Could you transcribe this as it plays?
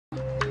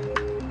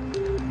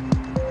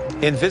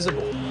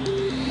invisible.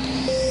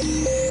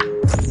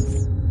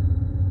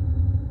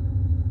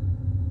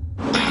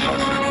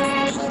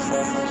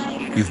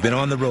 You've been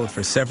on the road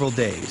for several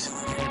days.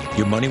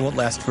 Your money won't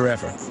last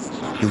forever.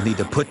 You'll need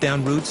to put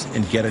down roots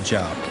and get a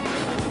job.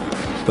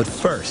 But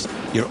first,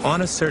 you're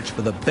on a search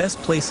for the best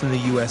place in the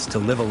U.S. to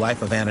live a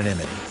life of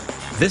anonymity.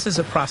 This is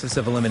a process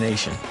of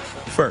elimination.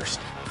 First,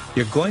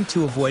 you're going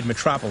to avoid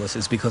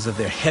metropolises because of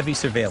their heavy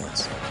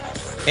surveillance.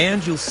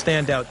 And you'll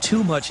stand out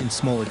too much in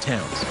smaller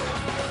towns.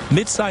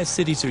 Mid-sized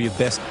cities are your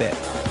best bet.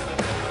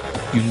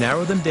 You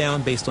narrow them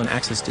down based on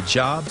access to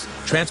jobs,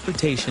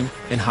 transportation,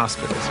 and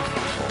hospitals.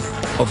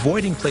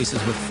 Avoiding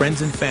places with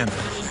friends and family.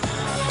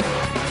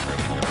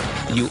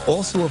 You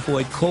also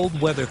avoid cold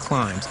weather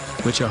climes,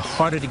 which are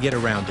harder to get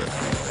around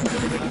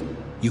in.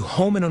 You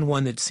home in on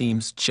one that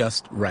seems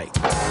just right.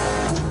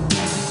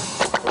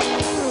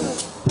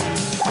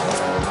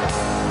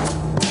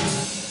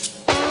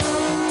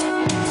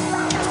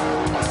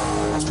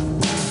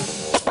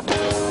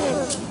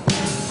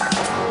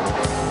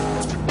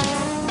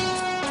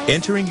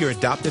 Entering your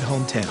adopted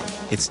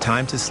hometown, it's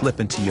time to slip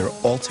into your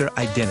alter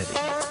identity.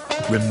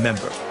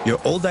 Remember, your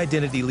old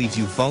identity leaves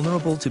you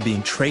vulnerable to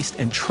being traced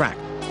and tracked.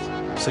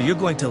 So you're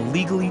going to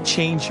legally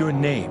change your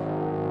name.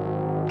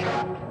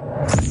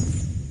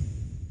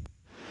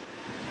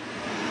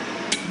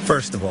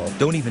 First of all,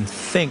 don't even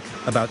think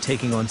about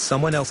taking on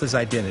someone else's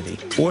identity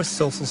or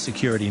social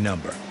security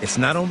number. It's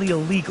not only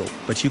illegal,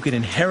 but you could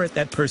inherit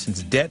that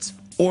person's debts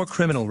or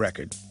criminal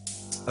record.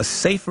 A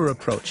safer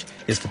approach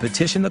is to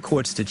petition the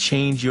courts to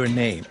change your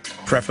name,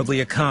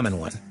 preferably a common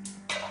one.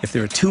 If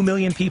there are 2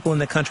 million people in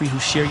the country who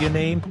share your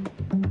name,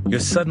 you're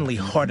suddenly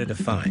harder to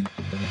find.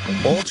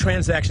 All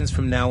transactions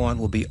from now on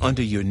will be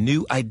under your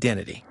new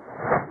identity.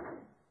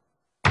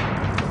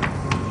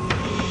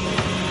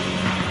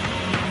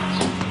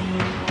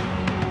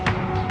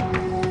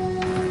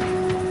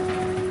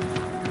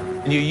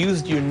 And you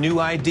used your new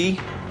ID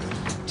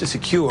to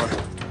secure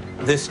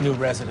this new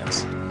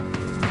residence.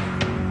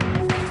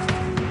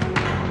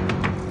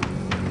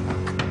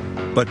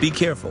 But be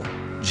careful.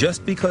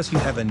 Just because you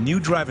have a new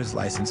driver's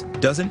license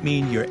doesn't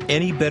mean you're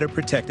any better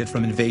protected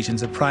from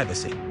invasions of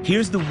privacy.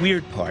 Here's the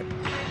weird part.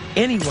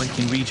 Anyone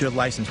can read your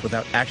license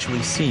without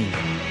actually seeing it.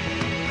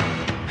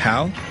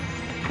 How?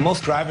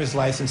 Most driver's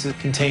licenses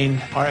contain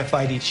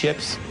RFID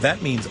chips.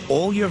 That means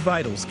all your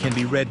vitals can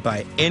be read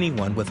by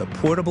anyone with a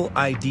portable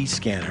ID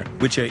scanner,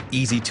 which are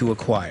easy to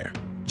acquire.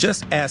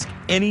 Just ask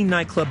any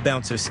nightclub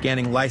bouncer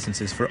scanning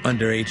licenses for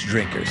underage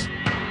drinkers.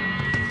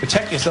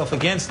 Protect yourself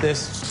against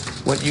this.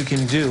 What you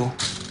can do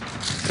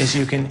is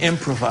you can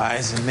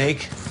improvise and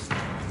make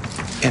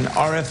an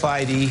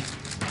RFID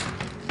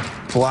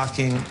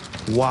blocking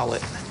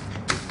wallet.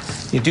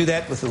 You do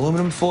that with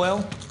aluminum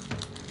foil.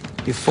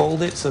 You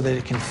fold it so that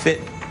it can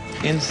fit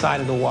inside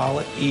of the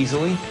wallet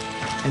easily.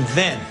 And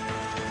then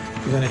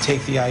you're going to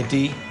take the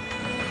ID,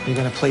 you're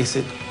going to place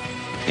it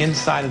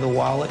inside of the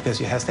wallet because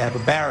it has to have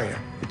a barrier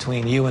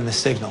between you and the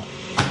signal.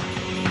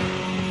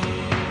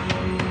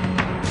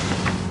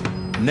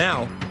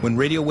 Now, when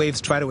radio waves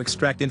try to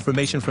extract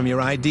information from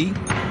your ID,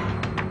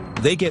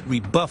 they get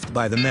rebuffed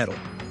by the metal.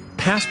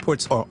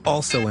 Passports are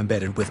also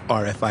embedded with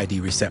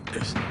RFID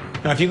receptors.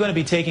 Now, if you're going to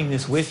be taking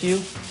this with you,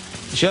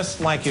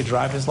 just like your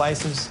driver's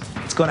license,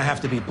 it's going to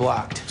have to be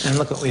blocked. And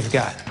look what we've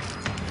got.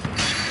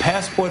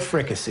 Passport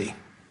fricassee.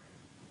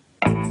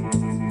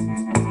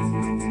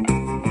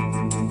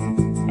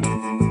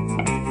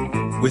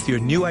 With your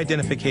new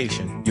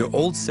identification, your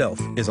old self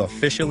is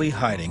officially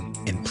hiding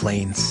in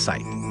plain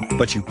sight.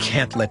 But you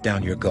can't let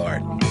down your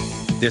guard.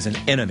 There's an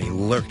enemy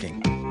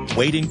lurking,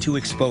 waiting to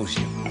expose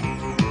you.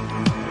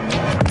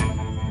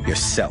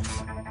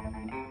 Yourself.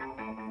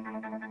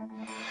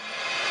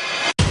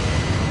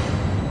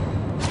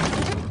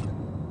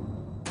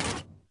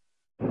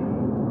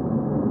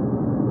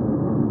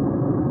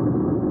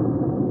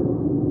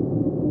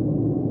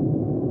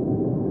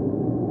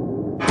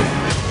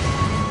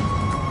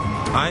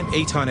 I'm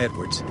Eitan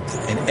Edwards,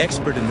 an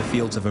expert in the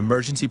fields of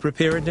emergency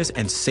preparedness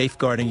and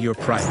safeguarding your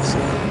privacy.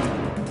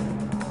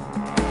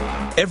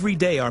 Every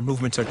day our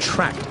movements are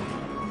tracked,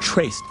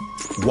 traced,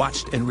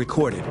 watched, and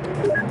recorded.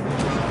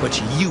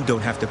 But you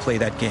don't have to play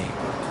that game.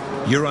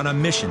 You're on a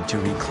mission to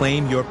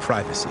reclaim your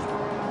privacy.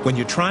 When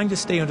you're trying to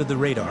stay under the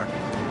radar,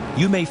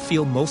 you may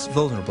feel most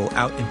vulnerable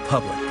out in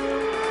public.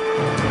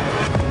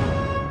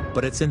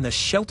 But it's in the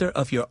shelter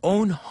of your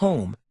own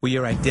home where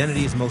your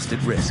identity is most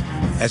at risk.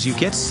 As you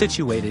get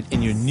situated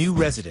in your new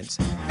residence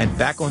and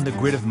back on the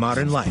grid of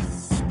modern life,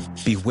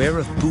 beware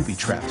of booby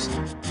traps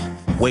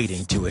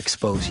waiting to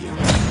expose you.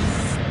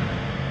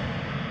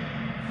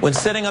 When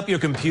setting up your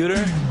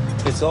computer,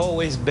 it's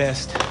always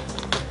best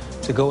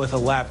to go with a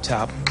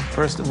laptop.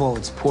 First of all,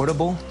 it's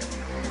portable,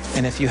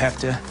 and if you have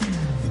to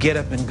get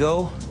up and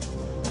go,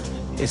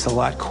 it's a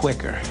lot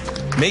quicker.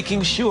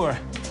 Making sure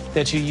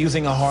that you're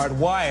using a hard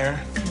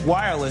wire,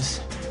 wireless,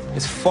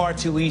 is far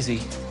too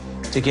easy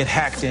to get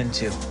hacked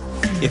into.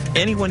 If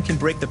anyone can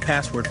break the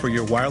password for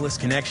your wireless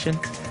connection,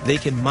 they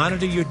can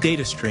monitor your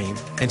data stream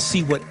and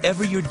see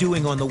whatever you're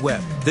doing on the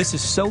web. This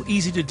is so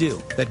easy to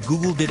do that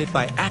Google did it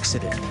by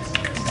accident.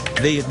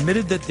 They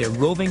admitted that their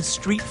roving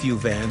Street View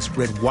vans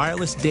read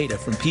wireless data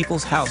from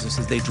people's houses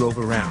as they drove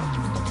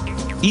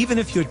around. Even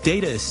if your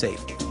data is safe,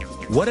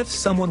 what if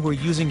someone were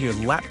using your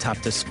laptop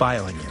to spy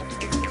on you?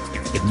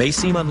 It may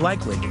seem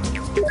unlikely,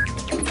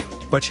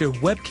 but your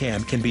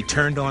webcam can be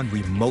turned on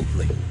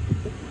remotely.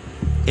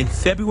 In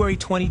February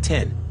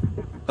 2010,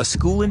 a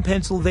school in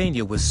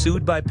Pennsylvania was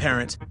sued by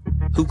parents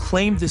who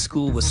claimed the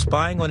school was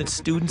spying on its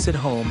students at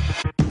home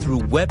through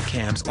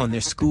webcams on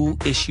their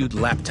school-issued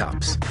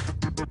laptops.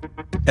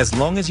 As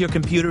long as your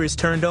computer is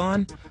turned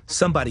on,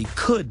 somebody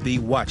could be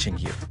watching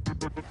you.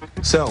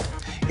 So,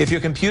 if your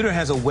computer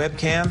has a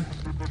webcam,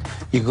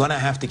 you're going to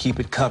have to keep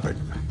it covered.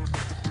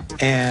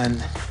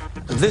 And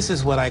this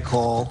is what I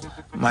call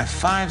my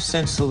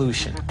 5-cent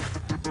solution.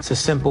 It's a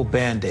simple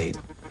Band-Aid.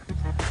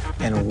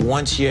 And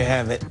once you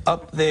have it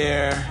up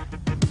there,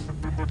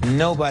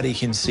 nobody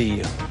can see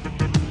you.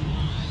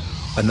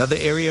 Another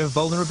area of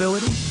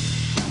vulnerability?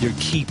 Your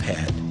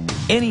keypad.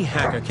 Any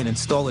hacker can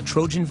install a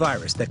Trojan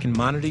virus that can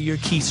monitor your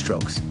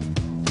keystrokes.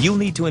 You'll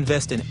need to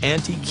invest in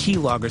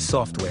anti-keylogger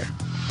software.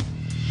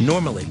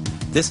 Normally,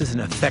 this is an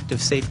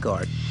effective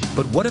safeguard.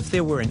 But what if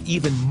there were an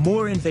even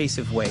more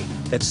invasive way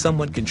that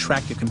someone can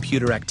track your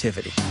computer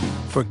activity?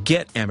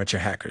 Forget amateur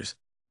hackers.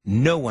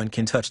 No one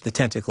can touch the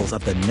tentacles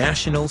of the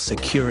National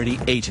Security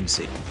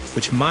Agency,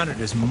 which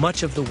monitors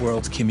much of the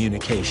world's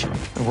communication.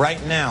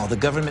 Right now, the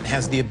government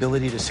has the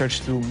ability to search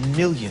through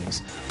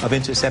millions of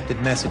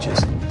intercepted messages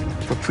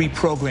for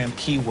pre-programmed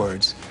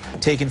keywords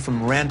taken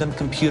from random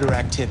computer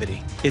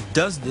activity. It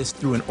does this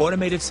through an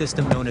automated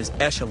system known as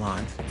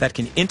Echelon that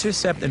can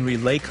intercept and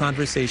relay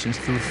conversations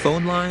through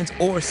phone lines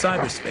or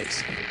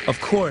cyberspace. Of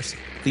course,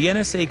 the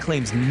NSA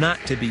claims not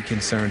to be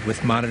concerned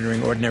with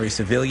monitoring ordinary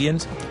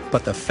civilians,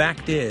 but the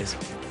fact is,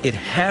 it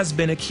has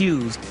been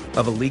accused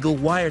of illegal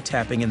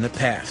wiretapping in the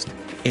past.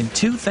 In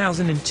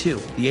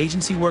 2002, the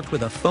agency worked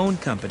with a phone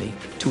company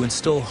to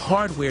install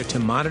hardware to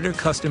monitor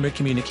customer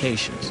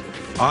communications.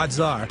 Odds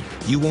are,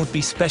 you won't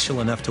be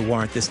special enough to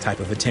warrant this type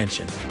of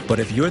attention. But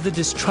if you're the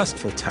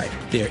distrustful type,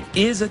 there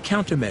is a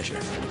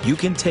countermeasure you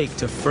can take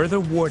to further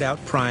ward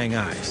out prying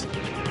eyes.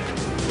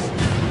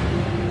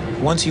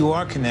 Once you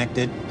are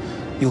connected,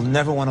 you'll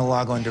never want to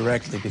log on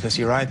directly because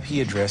your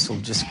IP address will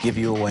just give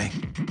you away.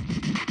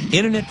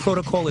 Internet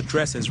protocol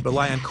addresses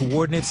rely on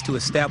coordinates to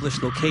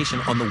establish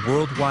location on the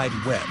World Wide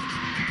Web.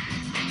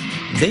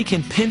 They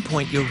can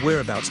pinpoint your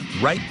whereabouts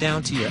right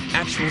down to your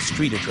actual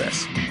street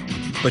address.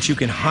 But you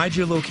can hide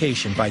your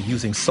location by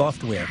using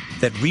software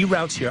that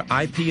reroutes your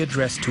IP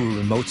address to a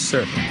remote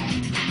server.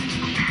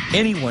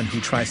 Anyone who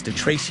tries to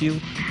trace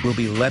you will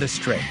be led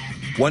astray.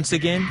 Once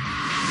again,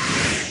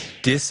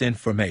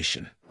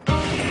 disinformation.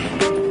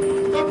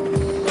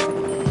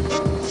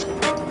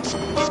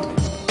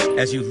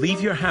 As you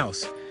leave your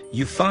house,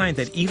 you find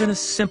that even a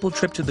simple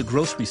trip to the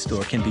grocery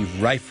store can be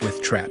rife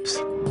with traps.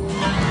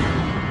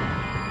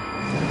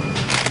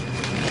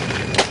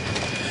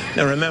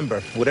 Now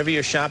remember, whatever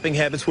your shopping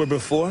habits were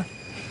before,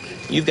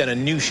 you've got a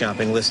new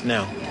shopping list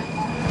now.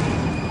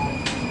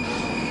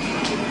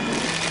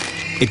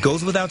 It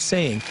goes without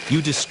saying,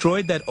 you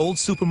destroyed that old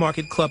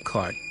supermarket club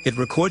card. It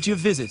records your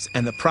visits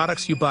and the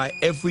products you buy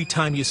every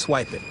time you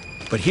swipe it.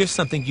 But here's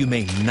something you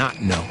may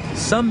not know.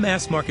 Some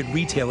mass-market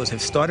retailers have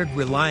started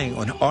relying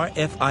on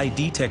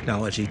RFID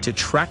technology to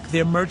track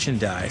their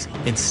merchandise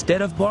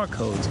instead of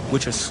barcodes,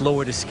 which are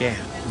slower to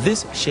scan.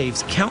 This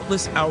shaves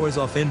countless hours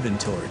off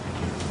inventory.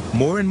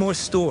 More and more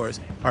stores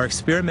are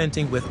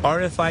experimenting with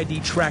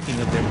RFID tracking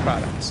of their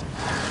products.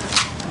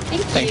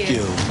 Thank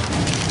you.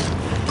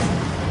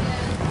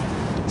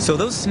 So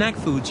those snack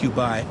foods you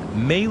buy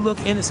may look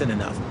innocent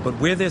enough, but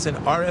where there's an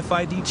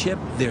RFID chip,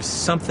 there's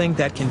something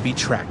that can be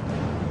tracked.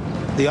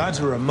 The odds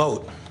are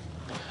remote.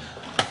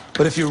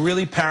 But if you're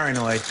really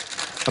paranoid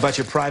about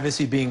your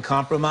privacy being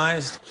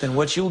compromised, then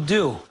what you'll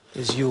do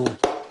is you'll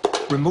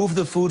remove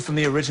the food from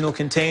the original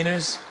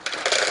containers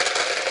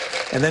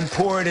and then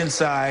pour it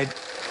inside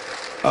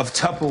of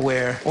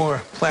Tupperware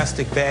or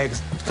plastic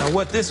bags. Now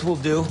what this will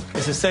do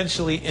is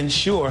essentially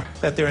ensure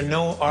that there are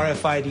no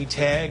RFID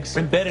tags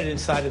embedded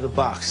inside of the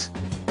box.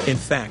 In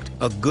fact,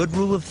 a good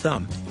rule of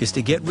thumb is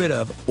to get rid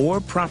of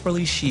or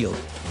properly shield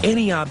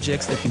any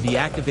objects that can be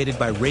activated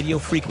by radio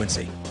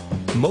frequency.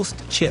 Most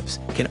chips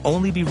can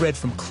only be read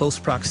from close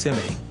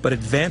proximity, but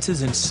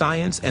advances in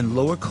science and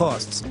lower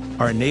costs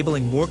are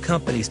enabling more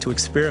companies to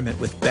experiment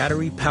with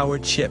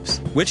battery-powered chips,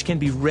 which can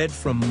be read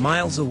from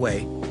miles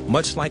away,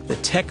 much like the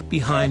tech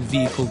behind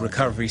vehicle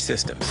recovery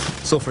systems.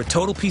 So for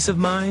total peace of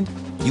mind,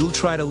 you'll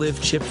try to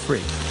live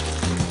chip-free.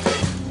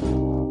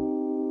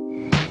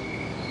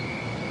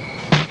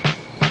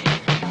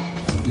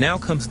 Now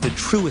comes the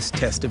truest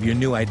test of your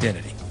new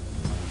identity.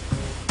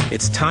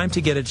 It's time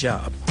to get a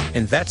job,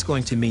 and that's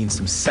going to mean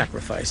some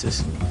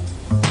sacrifices.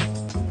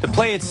 To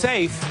play it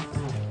safe,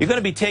 you're going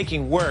to be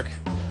taking work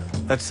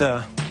that's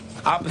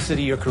opposite of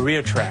your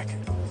career track.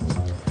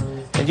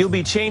 And you'll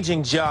be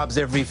changing jobs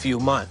every few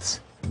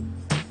months.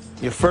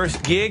 Your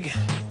first gig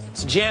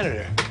is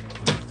janitor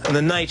on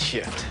the night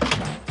shift.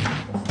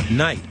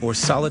 Night or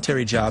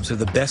solitary jobs are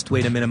the best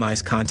way to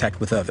minimize contact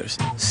with others.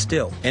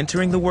 Still,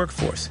 entering the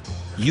workforce,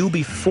 you'll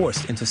be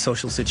forced into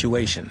social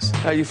situations.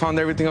 You found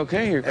everything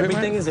okay here?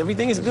 Everything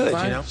is good,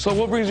 Fine. you know? So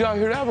what brings you out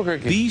here to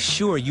Albuquerque? Be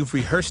sure you've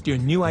rehearsed your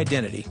new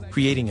identity.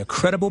 Creating a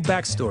credible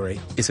backstory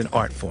is an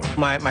art form.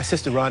 My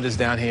sister Rhonda's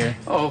down here.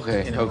 Oh,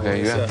 okay, You know,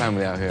 okay. You have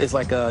family out here. It's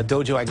like a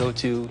dojo I go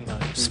to. You know.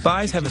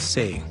 Spies have a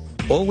saying,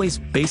 always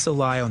base a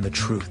lie on the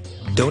truth.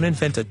 Don't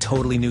invent a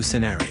totally new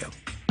scenario.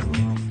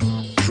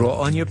 Draw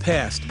on your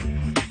past,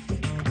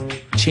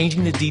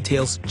 changing the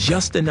details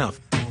just enough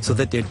so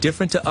that they're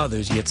different to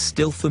others yet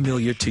still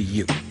familiar to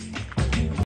you.